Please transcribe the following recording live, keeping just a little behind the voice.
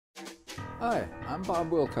Hi, I'm Bob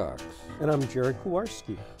Wilcox. And I'm Gerry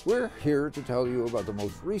Kowarski. We're here to tell you about the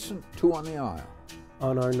most recent Two on the Isle.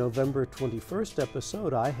 On our November 21st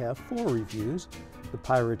episode, I have 4 reviews: The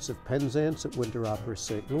Pirates of Penzance at Winter Opera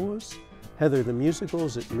St. Louis, Heather the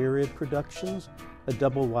Musicals at Myriad Productions, A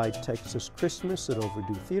Double-Wide Texas Christmas at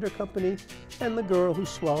Overdue Theater Company, and The Girl Who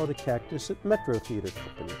Swallowed a Cactus at Metro Theater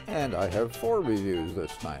Company. And I have 4 reviews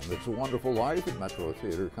this time. It's A Wonderful Life at Metro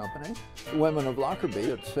Theater Company, The Women of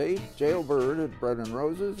Lockerbie at Sage, Jailbird at Bread and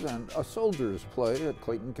Roses, and A Soldier's Play at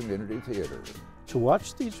Clayton Community Theater. To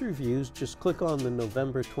watch these reviews, just click on the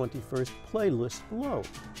November 21st playlist below.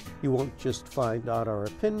 You won't just find out our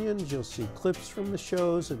opinions, you'll see clips from the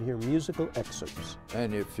shows and hear musical excerpts.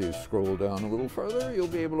 And if you scroll down a little further, you'll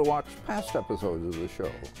be able to watch past episodes of the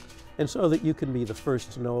show. And so that you can be the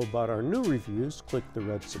first to know about our new reviews, click the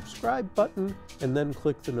red subscribe button and then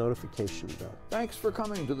click the notification bell. Thanks for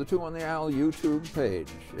coming to the Two on the Isle YouTube page.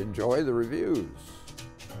 Enjoy the reviews.